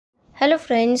Hello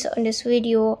friends, on this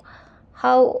video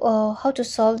how to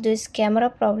solve this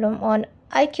camera problem on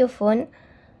iQoo phone.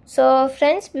 So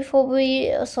friends, before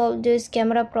we solve this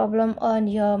camera problem on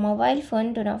your mobile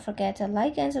phone, do not forget to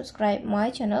like and subscribe my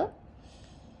channel.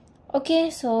 Okay,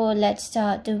 so let's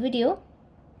start the video.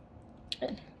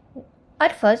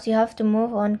 At first you have to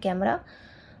move on camera.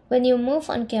 When you move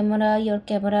on camera, your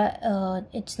camera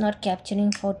it's not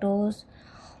capturing photos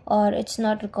or it's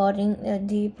not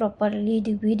recording properly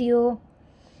the video.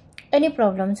 Any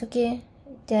problems? Okay,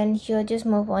 then here just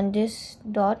move on this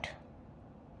dot.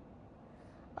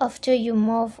 After you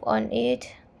move on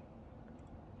it,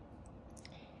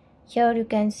 here you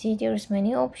can see there's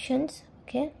many options.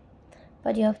 Okay,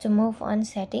 but you have to move on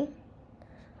setting.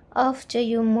 After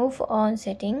you move on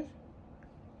setting,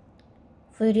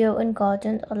 video and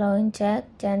content allowing tag,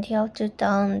 then you have to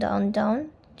down,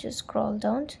 just scroll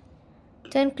down,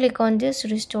 then click on this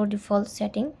restore default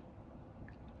setting.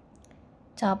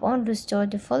 Tap on restore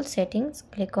default settings,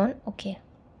 click on OK.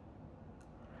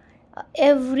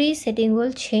 Every setting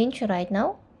will change right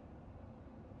now.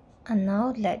 And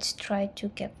now let's try to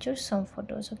capture some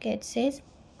photos. Okay, it says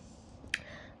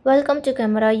welcome to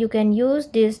camera. You can use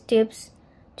these tips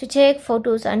to take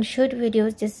photos and shoot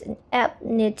videos. This app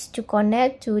needs to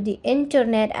connect to the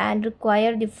internet and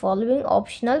require the following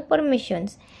optional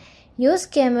permissions. Use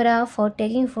camera for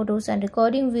taking photos and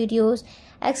recording videos.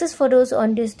 Access photos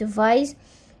on this device.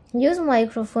 Use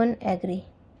microphone, agree.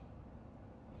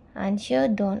 And here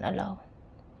don't allow.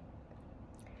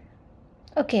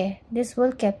 Okay, this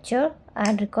will capture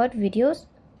and record videos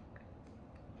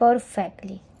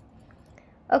perfectly.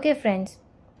 Okay friends,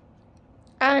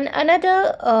 and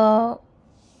another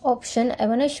option I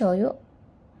want to show you.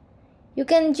 You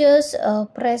can just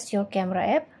press your camera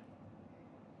app,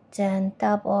 then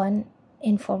tap on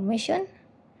information,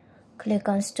 click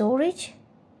on storage,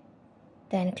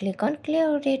 then click on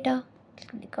clear data,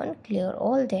 click on clear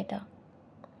all data,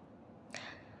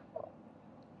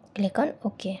 click on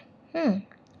OK.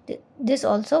 This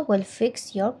also will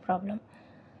fix your problem.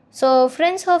 So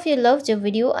friends, hope you loved the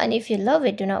video, and if you love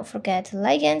it, do not forget to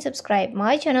like and subscribe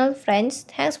my channel. Friends,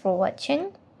 thanks for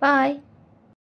watching. Bye.